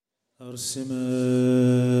أرسمك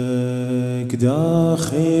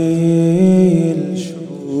داخل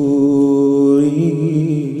شعوري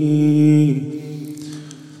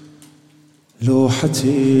لوحة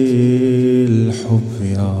الحب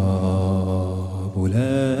يا أبو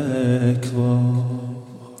الأكبر،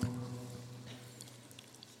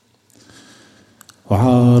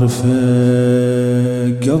 وعارفك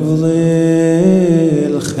قبل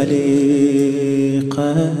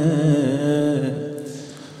الخليقة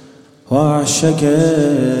وأعشقك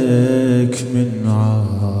من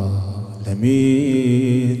عالم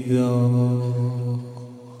الذر.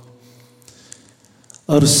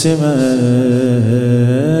 أرسمك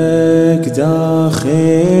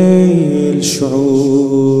داخل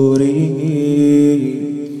شعوري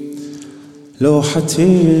لوحة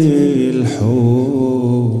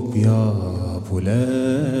الحب يا أبو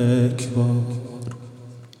الأكبر،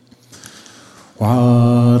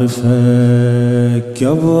 وعارفك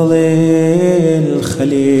قبل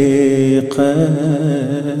الخليقة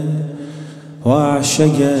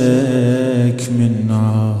وأعشقك من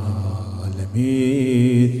عالم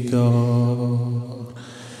الذر.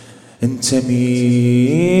 انت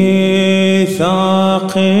ميثاق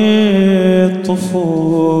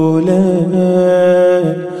الطفولة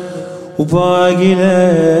وباقي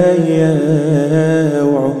لي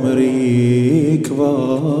وعمري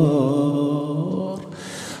كبار.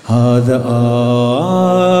 هذا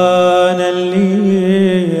أنا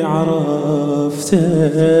اللي عرفته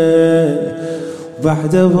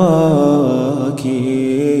وبعد باقي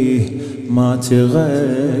ما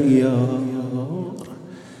تغير.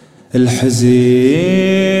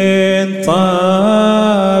 الحزين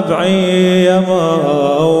طبعي يا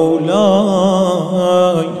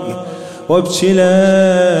مولاي وابكي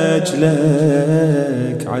لاجلك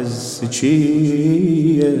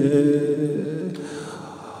عزكيه،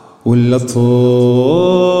 ولا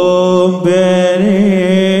طوم بين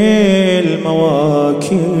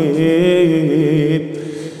المواكب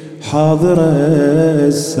حاضرة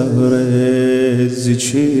الزهرة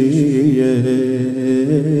الزكية،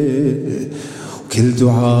 وكل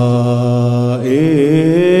دعائي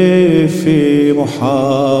في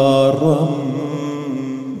محرم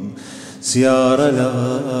زيارة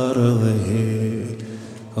الأرض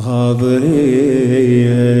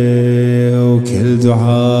غابرية، وكل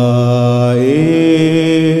دعائي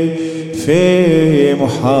في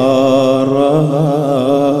محرم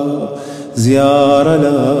زيارة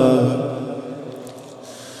الأرض.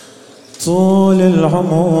 طول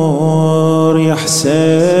العمر يا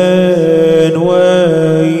حسين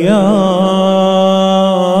وياي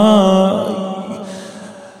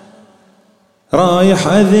رايح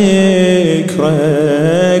أذكرك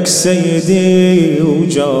سيدي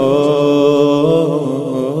وجاي،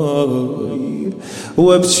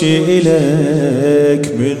 وابكي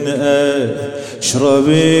إليك من أشرب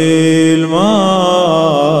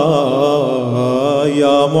الماء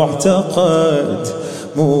يا معتقد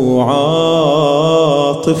مو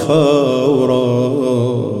عاطفة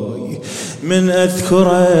وراي. من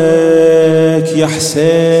أذكرك يا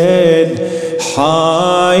حسين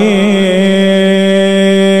حاير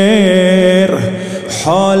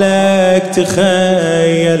حولك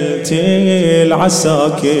تخيلت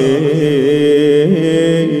العساكر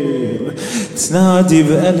تنادي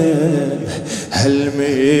بألم هل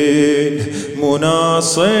من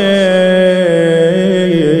مناصير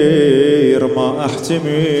ما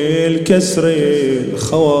أحتمل كسر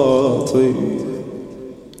الخواطر.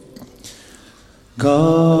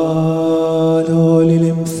 قالوا لي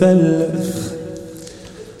المثلث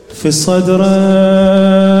في صدرك،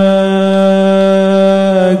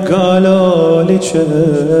 قالوا لي كم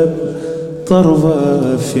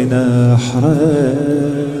ضربة في نحرك،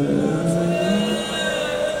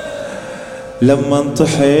 لما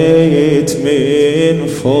انطحيت من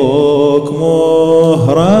فوق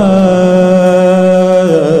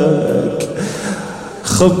مهرك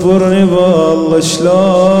خبرني بالله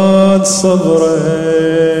شلون صبرك.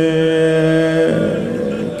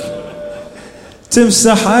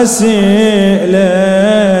 تمسح أسئلك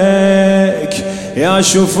يا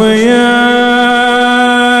شفيا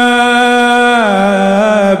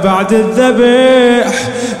بعد الذبح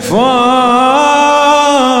فوق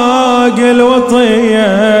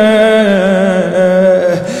الوطية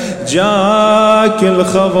جاك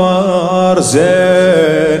الخبر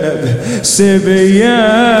زينب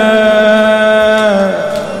سبية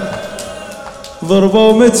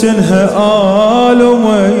ضربوا متنها آل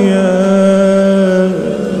أمية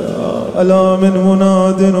ألا من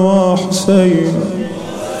مناد وحسين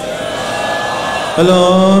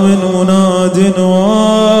ألا من مناد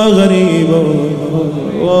وغريب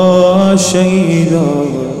وشهيدا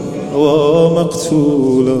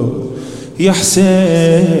ومقتولا يا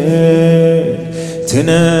حسين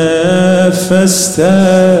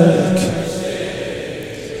تنفستك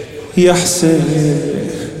يا حسين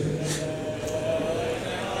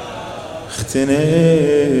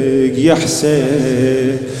اختنق يا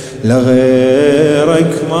حسين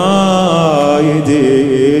لغيرك ما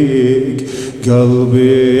يديك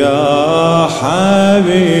قلبي يا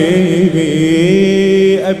حبيبي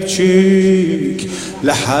أبكيك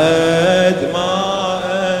لحد ما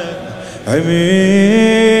عمي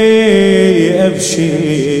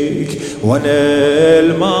أبشيك وانا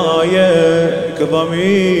المايك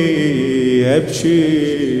ضمي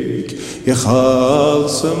أبكيك يا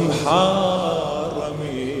خالص محرمي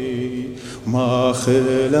ما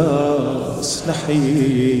خلاص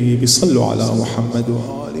نحيي. صلوا على محمد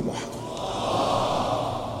وآل محمد.